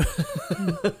mark, if you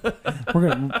we're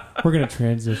gonna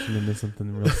transition into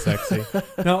something real sexy.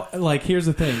 No, like here's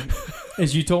the thing,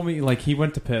 is you told me like he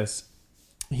went to piss.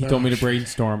 He told me to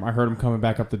brainstorm. I heard him coming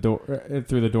back up the door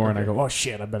through the door, and I go, "Oh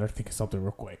shit! I better think of something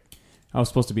real quick." I was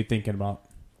supposed to be thinking about.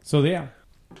 So yeah.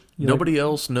 Nobody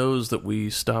else knows that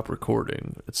we stop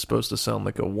recording. It's supposed to sound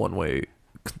like a one-way,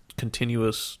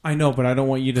 continuous. I know, but I don't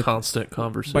want you to constant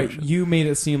conversation. But you made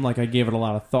it seem like I gave it a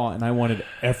lot of thought, and I wanted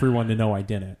everyone to know I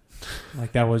didn't.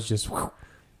 Like that was just like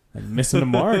missing the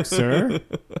mark, sir.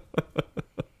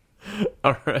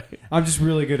 All right. I'm just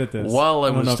really good at this. While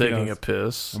I was taking a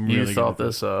piss, really you thought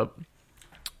this up.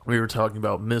 We were talking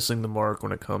about missing the mark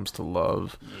when it comes to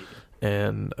love,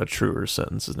 and a truer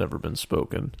sentence has never been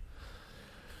spoken.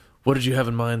 What did you have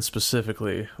in mind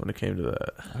specifically when it came to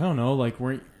that? I don't know. Like,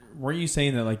 weren't you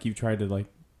saying that like you tried to like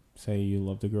say you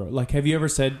loved a girl? Like, have you ever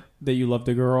said that you loved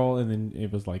a girl and then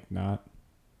it was like not?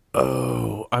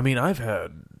 Oh, I mean, I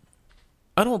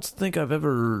don't think I've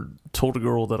ever told a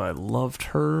girl that I loved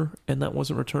her and that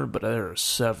wasn't returned, but there are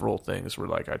several things where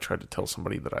like I tried to tell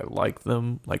somebody that I liked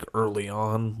them like early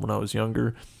on when I was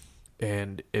younger,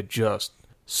 and it just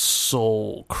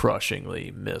soul crushingly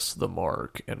missed the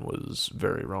mark and was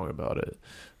very wrong about it.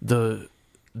 The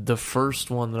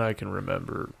first one that I can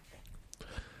remember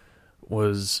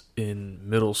was in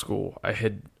middle school. I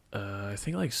had I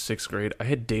think like 6th grade. I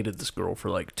had dated this girl for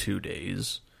like 2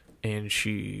 days, and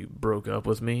she broke up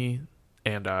with me,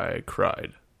 and I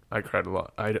cried. I cried a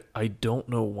lot. I don't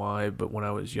know why, but when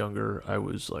I was younger, I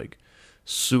was like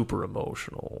super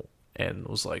emotional. And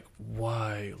was like,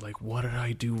 why? Like, what did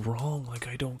I do wrong? Like,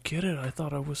 I don't get it. I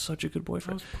thought I was such a good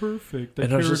boyfriend. That was perfect.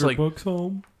 And I was just like, books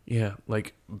home. Yeah,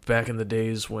 like back in the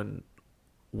days when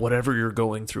whatever you're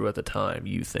going through at the time,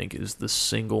 you think is the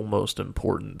single most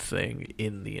important thing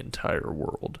in the entire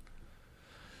world.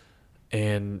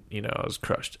 And, you know, I was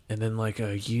crushed. And then like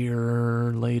a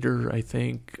year later, I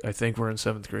think we're in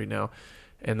 7th grade now,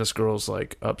 and this girl's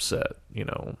like upset, you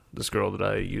know, this girl that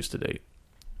I used to date.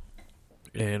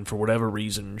 And for whatever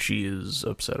reason, she is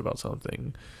upset about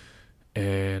something.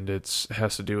 And it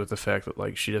has to do with the fact that,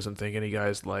 like, she doesn't think any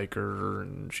guys like her,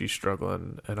 and she's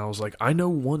struggling. And I was like, I know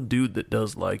one dude that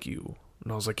does like you.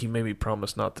 And I was like, he made me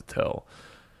promise not to tell.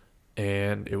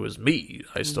 And it was me.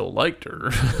 I still liked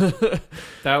her.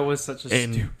 That was such a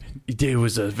stupid... It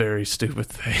was a very stupid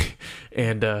thing.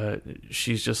 And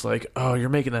she's just like, oh, you're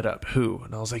making that up. Who?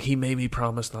 And I was like, he made me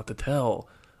promise not to tell.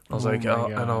 I was like, oh,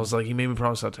 and I was like, he made me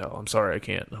promise not to tell. I'm sorry, I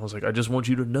can't. And I was like, I just want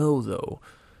you to know, though,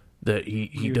 that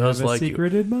he does like you.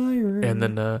 Secret admirer. And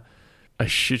then, I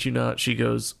shit you not, she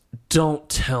goes, don't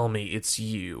tell me it's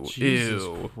you. Jesus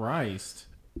Ew. Christ.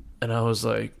 And I was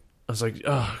like,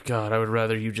 oh God, I would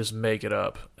rather you just make it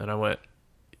up. And I went,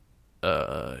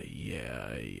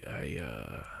 yeah,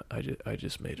 I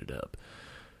just made it up.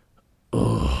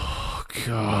 Oh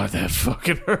God, that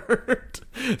fucking hurt.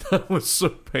 That was so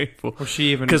painful. Was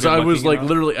she even? Because I was like, enough?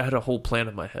 literally, I had a whole plan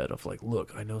in my head of like,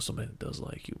 look, I know somebody that does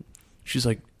like you. She's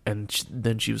like, and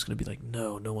then she was going to be like,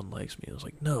 no one likes me. I was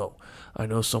like, no, I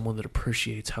know someone that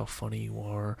appreciates how funny you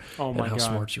are Oh my and how God.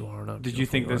 smart you are. And Did you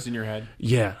think this in your head?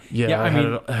 Yeah. Yeah, I I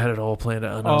mean- had it all planned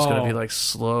out, and I was going to be Oh. like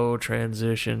slow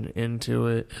transition into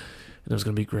it, and it was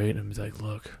going to be great. And I'd be like,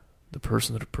 look, the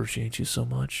person that appreciates you so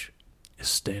much is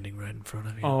standing right in front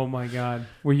of you. Oh my God.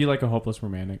 Were you like a hopeless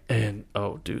romantic? And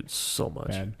oh, dude, so much.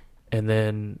 Bad. And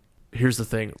then here's the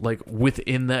thing: like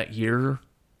within that year,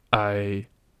 I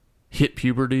hit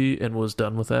puberty and was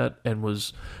done with that, and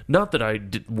was not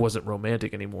that wasn't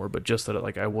romantic anymore, but just that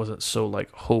like I wasn't so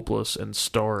like hopeless and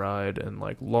star-eyed and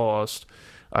like lost.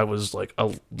 I was like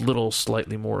a little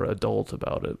slightly more adult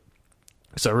about it.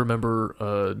 Because I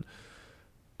remember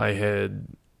I had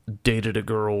dated a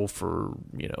girl for,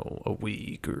 a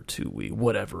week or 2 weeks,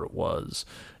 whatever it was.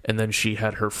 And then she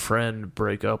had her friend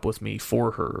break up with me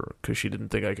for her because she didn't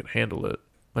think I could handle it.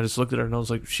 I just looked at her and I was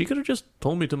like, she could have just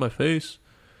told me to my face.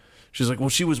 She's like, well,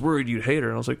 she was worried you'd hate her.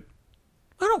 And I was like,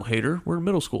 I don't hate her. We're in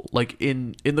middle school. Like,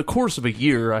 in the course of a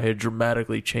year, I had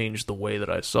dramatically changed the way that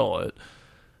I saw it.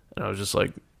 And I was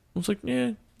like,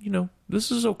 yeah, this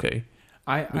is okay.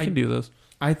 We can do this.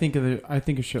 I think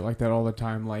of shit like that all the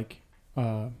time. Like,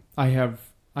 I have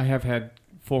had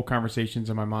full conversations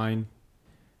in my mind.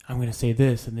 I'm gonna say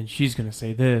this, and then she's gonna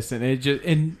say this,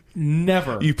 and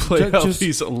never. You play out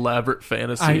these elaborate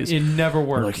fantasies. It never You're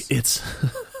works.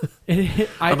 like,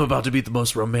 I'm about to be the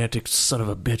most romantic son of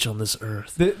a bitch on this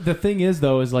earth. The thing is,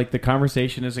 though, is like the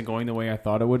conversation isn't going the way I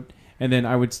thought it would, and then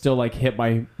I would still like hit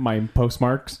my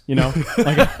postmarks,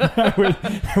 like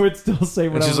I would still say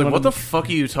what And I she's was like, what the fuck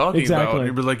are you talking Exactly. about? And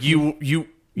you'd be like,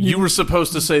 you were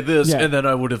supposed to say this, Yeah. and then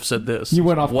I would have said this. You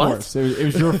went off what? course. It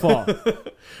was your fault.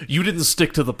 You didn't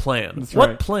stick to the plan. That's What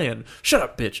right. plan? Shut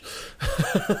up, bitch.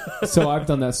 So I've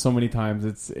done that so many times.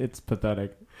 It's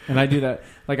pathetic, and I do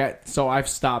that. So I've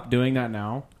stopped doing that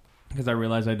now because I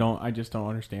realize I just don't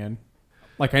understand.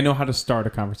 Like, I know how to start a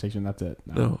conversation. That's it.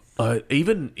 No.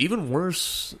 Even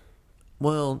worse.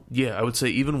 Well, yeah, I would say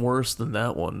even worse than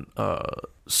that one.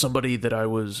 Somebody that I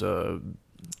was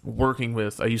working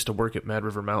with. I used to work at Mad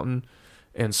River Mountain,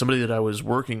 and somebody that I was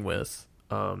working with,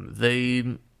 they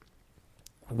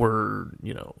were,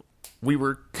 we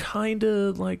were kind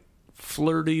of like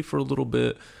flirty for a little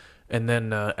bit, and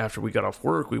then after we got off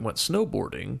work, we went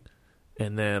snowboarding,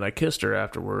 and then I kissed her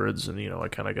afterwards, and I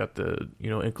kind of got the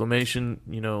inclination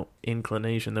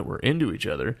that we're into each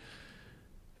other,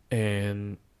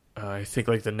 and I think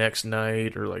like the next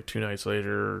night or like 2 nights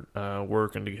later,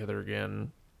 working together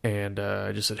again, and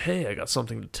I just said, hey, I got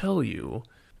something to tell you.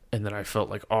 And then I felt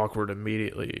like awkward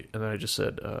immediately, and then I just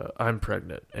said, I'm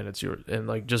pregnant, and it's yours. And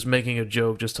like just making a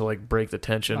joke just to like break the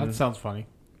tension. That sounds funny.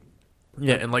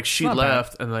 Yeah, and like she Not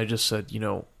laughed, and I just said,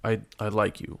 I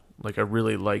like you. Like, I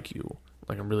really like you.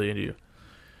 Like, I'm really into you.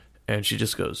 And she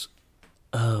just goes,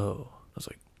 oh. I was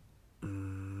like,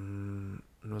 And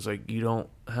I was like, you don't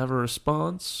have a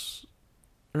response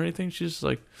or anything? She's just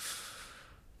like,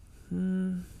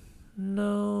 no,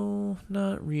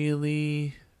 not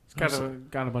really. It's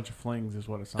got a bunch of flings, is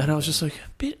what it sounds. And I was just like,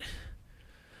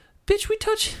 bitch, we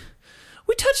touched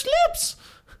lips.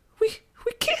 We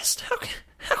kissed.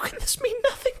 How can this mean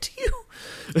nothing to you?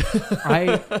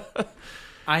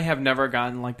 I have never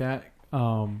gotten like that. I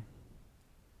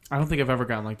don't think I've ever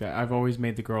gotten like that. I've always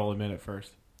made the girl admit it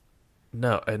first.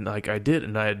 No, and like I did,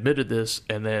 and I admitted this,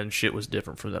 and then shit was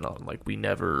different from then on. Like, we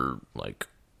never like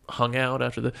hung out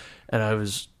after that, and I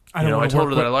was. I told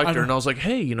her that I liked her, and I was like,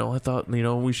 hey, I thought,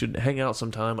 we should hang out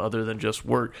sometime other than just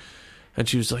work. And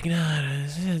she was like,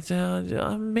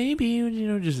 nah,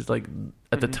 maybe, just like,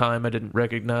 at the time I didn't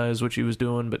recognize what she was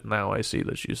doing, but now I see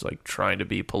that she's like trying to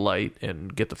be polite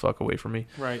and get the fuck away from me.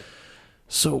 Right.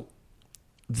 So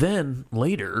then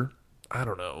later, I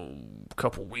don't know, a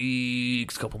couple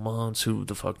weeks, couple months, who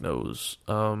the fuck knows,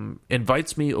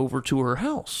 invites me over to her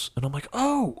house. And I'm like,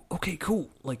 oh, okay, cool.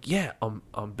 Like, yeah,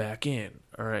 I'm back in.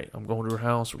 All right, I'm going to her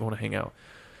house. We're going to hang out.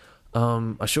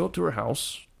 I show up to her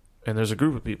house, and there's a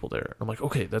group of people there. I'm like,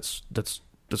 okay, that's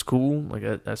cool.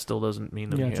 Like, that still doesn't mean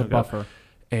that we it's a hang out. buffer.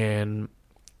 And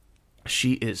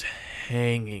she is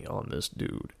hanging on this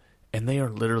dude, and they are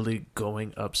literally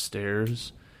going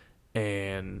upstairs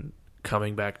and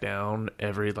coming back down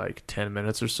every like 10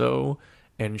 minutes or so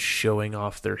and showing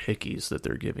off their hickeys that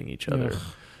they're giving each other. Ugh.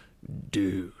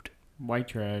 Dude. White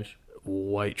trash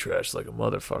like a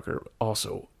motherfucker.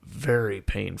 Also very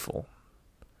painful.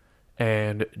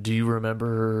 And do you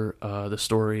remember the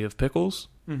story of Pickles?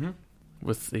 Mm-hmm.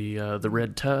 with the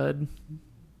red tide.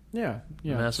 Yeah.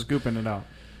 Massive. Scooping it out.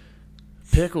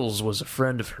 Pickles was a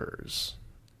friend of hers,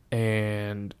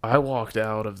 and I walked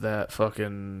out of that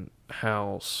fucking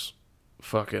house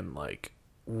fucking like,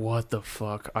 what the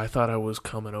fuck? I thought I was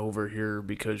coming over here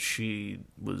because she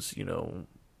was,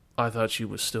 I thought she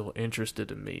was still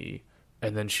interested in me,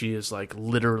 and then she is like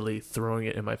literally throwing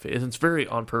it in my face. And it's very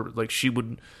on purpose. Like she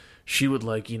would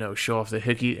like, show off the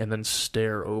hickey and then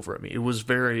stare over at me. It was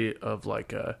very of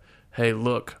like a, hey,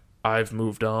 look, I've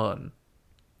moved on.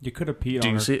 You could have peed on Do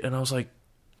you her. see it? And I was like,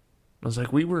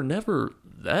 we were never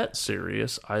that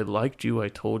serious. I liked you. I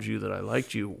told you that I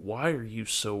liked you. Why are you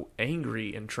so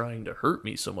angry and trying to hurt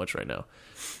me so much right now?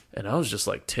 And I was just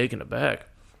like taken aback.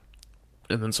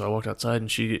 And then so I walked outside,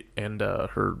 and she and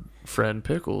her friend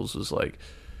Pickles was like,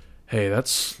 hey,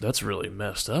 that's really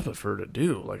messed up of her to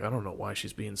do. Like, I don't know why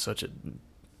she's being such a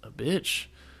bitch.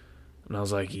 And I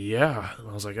was like, yeah. And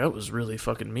I was like, that was really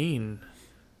fucking mean.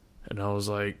 And I was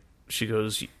like, she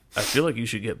goes, I feel like you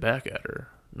should get back at her.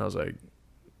 And I was like,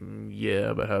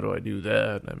 yeah, but how do I do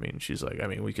that? I mean, she's like,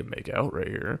 we can make out right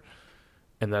here.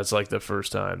 And that's like the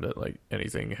first time that like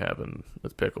anything happened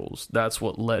with Pickles. That's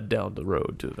what led down the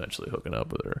road to eventually hooking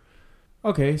up with her.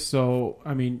 Okay, so,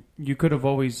 you could have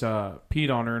always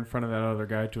peed on her in front of that other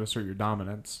guy to assert your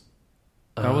dominance.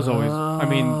 That was always,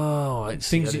 I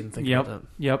didn't think about that.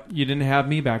 Yep, you didn't have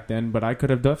me back then, but I could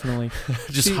have definitely...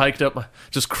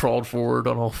 just crawled forward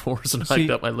on all fours and hiked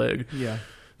up my leg. Yeah.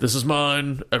 This is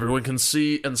mine. Everyone can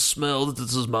see and smell that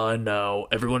this is mine now.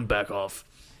 Everyone back off.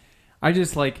 I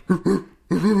just like...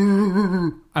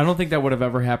 I don't think that would have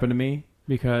ever happened to me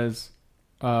because,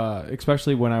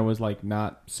 especially when I was like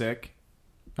not sick,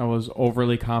 I was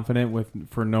overly confident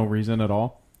for no reason at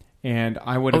all. And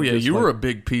I would have you were a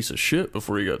big piece of shit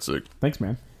before you got sick. Thanks,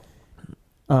 man.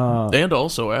 And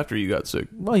also after you got sick.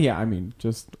 Well, yeah,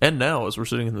 just... And now, as we're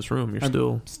sitting in this room, I'm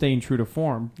still... staying true to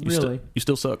form, really. You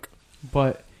still suck.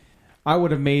 But I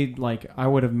would have made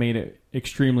it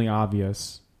extremely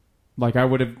obvious. Like,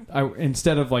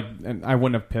 instead of, like... And I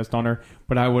wouldn't have pissed on her,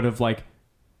 but I would have, like...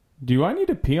 Do I need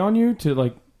to pee on you to,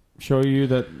 like... show you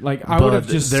that, like, I would have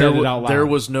just said it out loud. There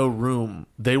was no room.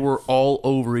 They were all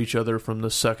over each other from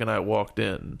the second I walked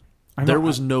in. There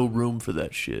was no room for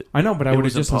that shit. I know, but I would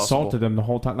have just assaulted them the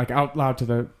whole time, like out loud to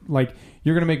the, like,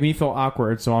 you're gonna make me feel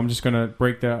awkward, so I'm just gonna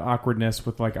break the awkwardness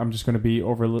with, like, I'm just gonna be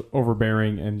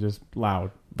overbearing and just loud.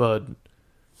 But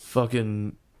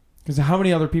fucking, because how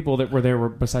many other people that were there were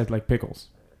besides like Pickles?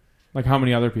 Like, how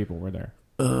many other people were there?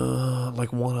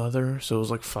 Like one other, so it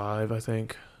was like 5, I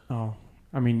think. Oh.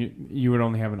 I mean, you would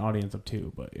only have an audience of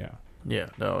 2, but yeah. Yeah,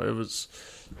 no, it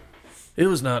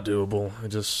was not doable. It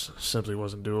just simply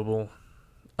wasn't doable.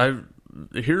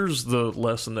 Here's the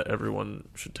lesson that everyone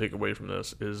should take away from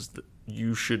this, is that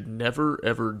you should never,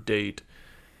 ever date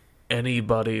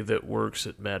anybody that works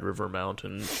at Mad River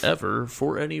Mountain, ever,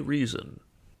 for any reason.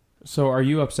 So are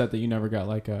you upset that you never got,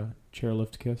 like, a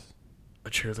chairlift kiss? A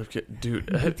chairlift kiss?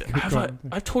 Dude,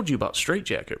 I've told you about Straight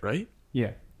Jacket, right?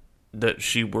 Yeah. That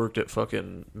she worked at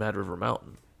fucking Mad River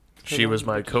Mountain. She was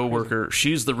my coworker.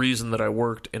 She's the reason that I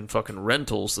worked in fucking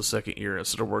rentals the second year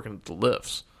instead of working at the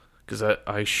lifts. Because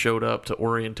I showed up to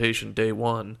orientation day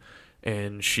 1,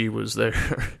 and she was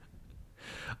there.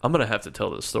 I'm going to have to tell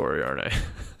this story, aren't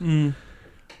I?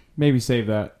 Maybe save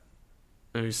that.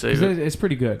 Maybe save it. It's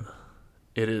pretty good.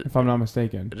 It is. If I'm not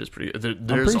mistaken. It is pretty good.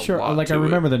 I'm pretty sure, like, I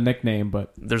remember the nickname,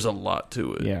 but... There's a lot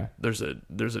to it. Yeah. There's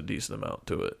a decent amount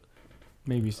to it.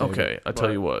 Maybe save Okay, it. I'll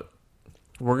tell you what.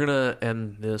 We're going to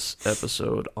end this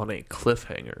episode on a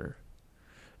cliffhanger.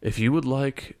 If you would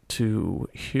like to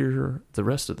hear the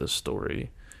rest of this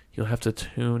story, you'll have to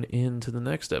tune in to the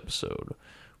next episode,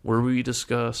 where we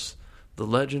discuss the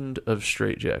legend of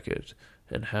Straight Jacket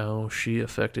and how she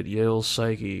affected Yale's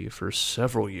psyche for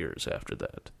several years after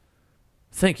that.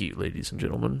 Thank you, ladies and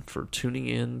gentlemen, for tuning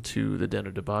in to The Den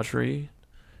of Debauchery,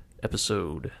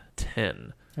 episode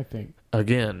 10. I think.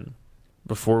 Again,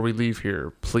 before we leave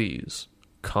here, please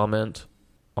comment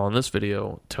on this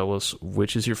video. Tell us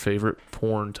which is your favorite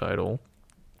porn title,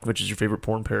 which is your favorite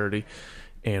porn parody,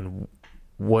 and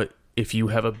what, if you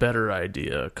have a better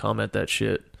idea, comment that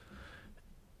shit.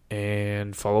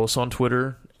 And follow us on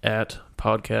Twitter at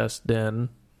PodcastDen,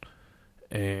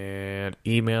 and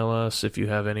email us if you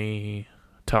have any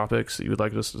topics that you would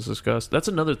like us to discuss. That's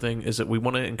another thing, is that we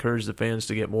want to encourage the fans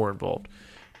to get more involved.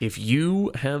 If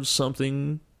you have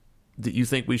something that you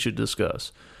think we should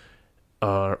discuss,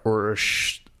 or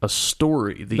a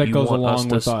story that you goes want along us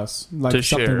with us, like to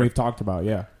something share, we've talked about,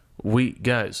 yeah.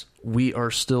 We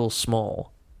are still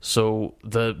small. So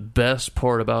the best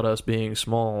part about us being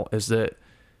small is that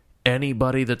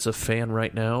anybody that's a fan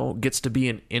right now gets to be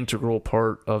an integral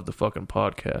part of the fucking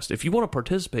podcast. If you want to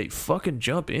participate, fucking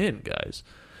jump in, guys.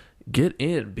 Get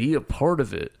in, be a part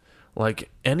of it. Like,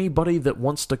 anybody that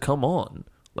wants to come on.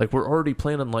 Like, we're already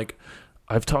planning, like,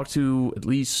 I've talked to at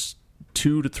least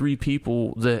 2 to 3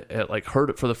 people that, like, heard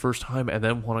it for the first time and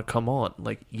then want to come on.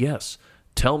 Like, yes,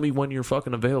 tell me when you're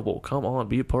fucking available. Come on,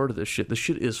 be a part of this shit. This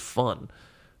shit is fun,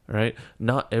 right?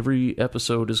 Not every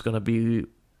episode is going to be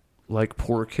like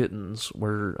Poor Kittens,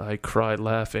 where I cry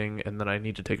laughing and then I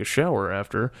need to take a shower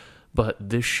after. But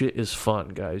this shit is fun,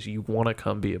 guys. You want to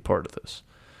come be a part of this.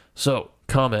 So,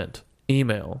 comment,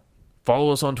 email,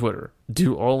 follow us on Twitter,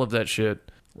 do all of that shit.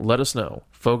 Let us know.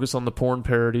 Focus on the porn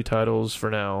parody titles for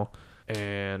now,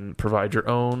 and provide your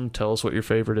own. Tell us what your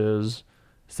favorite is.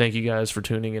 Thank you guys for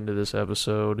tuning into this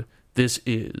episode. This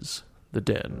is the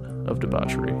Den of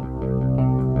Debauchery.